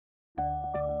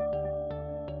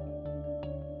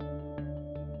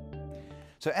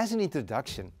So as an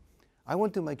introduction, I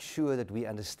want to make sure that we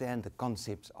understand the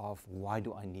concepts of why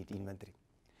do I need inventory.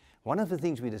 One of the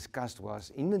things we discussed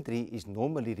was inventory is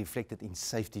normally reflected in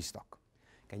safety stock.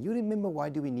 Can you remember why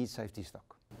do we need safety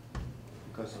stock?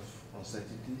 Because of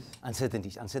uncertainties.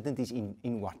 Uncertainties. Uncertainties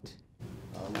in what?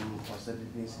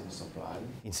 Uncertainties in supply.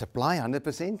 In supply,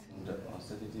 100%? And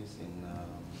uncertainties in...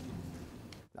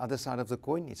 The other side of the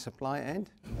coin is supply and?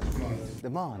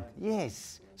 Demand.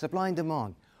 Yes, supply and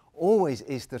demand. Always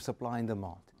is there supply and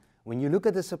demand. When you look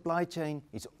at the supply chain,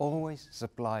 it's always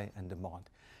supply and demand.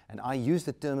 And I use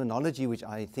the terminology which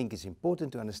I think is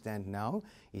important to understand now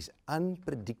is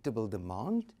unpredictable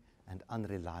demand and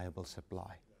unreliable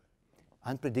supply.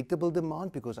 Unpredictable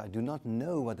demand because I do not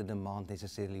know what the demand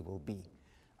necessarily will be.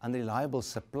 Unreliable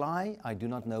supply, I do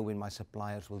not know when my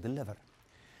suppliers will deliver.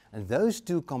 And those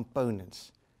two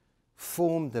components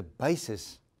form the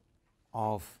basis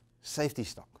of safety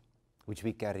stock, which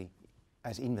we carry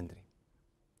as inventory.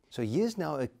 So here's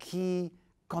now a key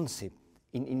concept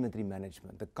in inventory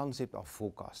management, the concept of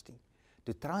forecasting,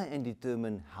 to try and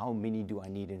determine how many do I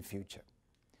need in future.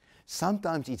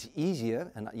 Sometimes it's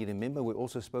easier, and you remember we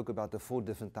also spoke about the 4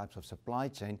 different types of supply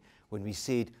chain when we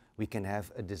said we can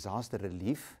have a disaster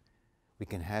relief, we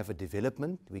can have a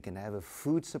development, we can have a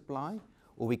food supply,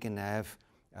 or we can have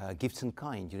gifts in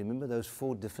kind. You remember those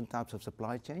 4 different types of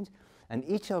supply chains? And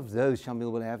each of those,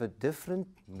 Shamil, will have a different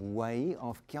way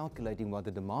of calculating what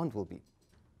the demand will be.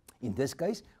 In this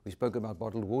case, we spoke about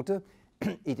bottled water.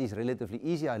 It is relatively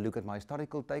easy. I look at my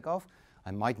historical takeoff.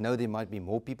 I might know there might be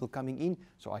more people coming in,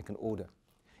 so I can order.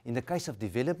 In the case of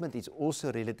development, it's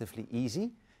also relatively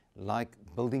easy, like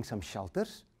building some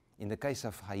shelters. In the case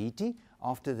of Haiti,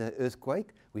 after the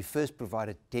earthquake, we first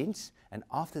provided tents, and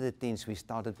after the tents, we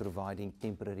started providing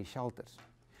temporary shelters.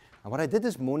 And what I did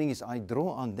this morning is I draw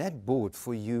on that board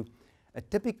for you a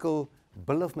typical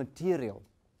bill of material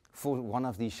for one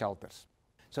of these shelters.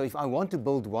 So if I want to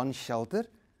build one shelter,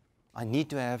 I need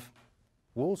to have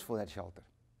walls for that shelter.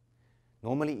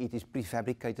 Normally it is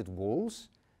prefabricated walls,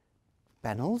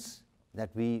 panels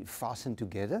that we fasten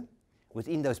together.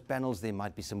 Within those panels there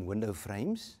might be some window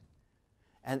frames,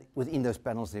 and within those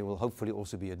panels there will hopefully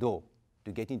also be a door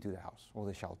to get into the house or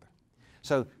the shelter.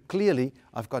 So clearly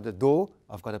I've got a door,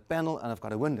 I've got a panel, and I've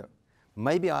got a window.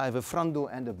 Maybe I have a front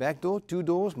door and a back door, 2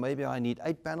 doors. Maybe I need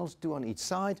 8 panels, 2 on each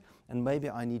side, and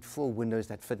maybe I need 4 windows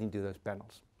that fit into those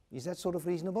panels. Is that sort of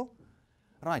reasonable?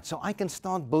 Right, so I can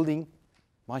start building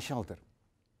my shelter.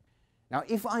 Now,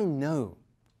 if I know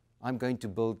I'm going to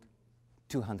build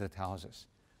 200 houses,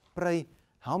 pray,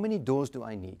 how many doors do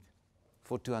I need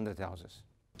for 200 houses?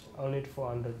 I'll need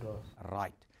 400 doors.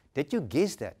 Right. Did you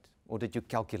guess that, or did you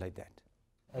calculate that?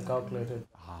 I calculated.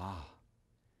 Ah.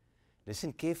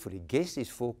 Listen carefully. Guess is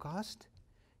forecast,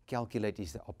 calculate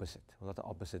is the opposite, or not the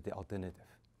opposite, the alternative.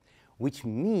 Which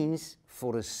means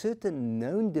for a certain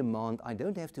known demand, I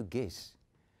don't have to guess.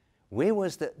 Where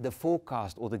was the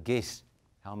forecast or the guess?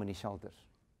 How many shelters?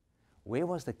 Where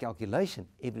was the calculation?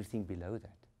 Everything below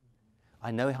that.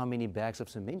 I know how many bags of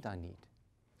cement I need.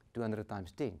 200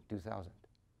 times 10, 2,000.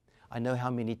 I know how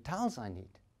many tiles I need.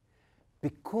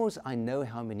 Because I know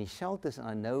how many shelters and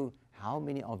I know how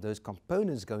many of those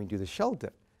components go into the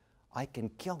shelter, I can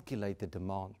calculate the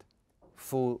demand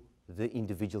for the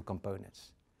individual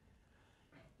components.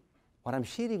 What I'm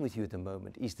sharing with you at the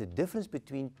moment is the difference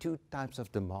between 2 types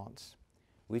of demands.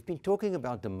 We've been talking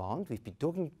about demand. We've been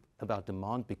talking about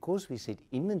demand because we said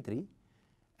inventory,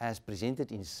 as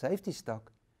presented in safety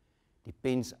stock,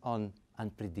 depends on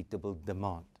unpredictable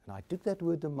demand. And I took that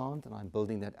word demand and I'm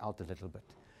building that out a little bit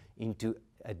into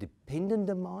a dependent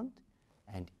demand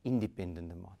and independent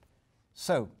demand.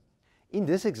 So, in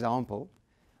this example,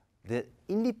 the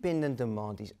independent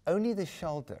demand is only the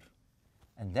shelter,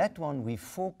 and that one we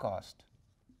forecast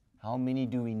how many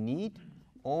do we need,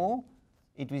 or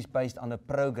it was based on a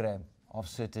program of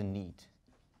certain need.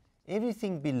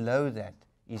 Everything below that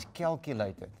is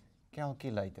calculated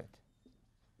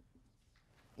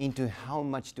into how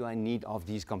much do I need of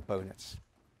these components.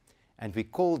 And we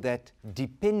call that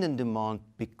dependent demand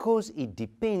because it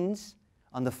depends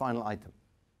on the final item.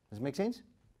 Does it make sense?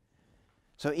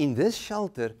 So in this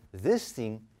shelter, this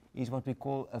thing is what we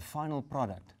call a final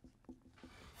product.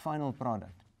 Final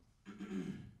product.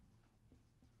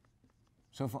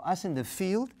 So for us in the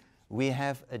field, we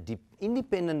have an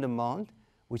independent demand,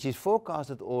 which is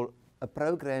forecasted or a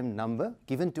program number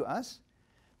given to us.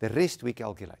 The rest we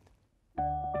calculate.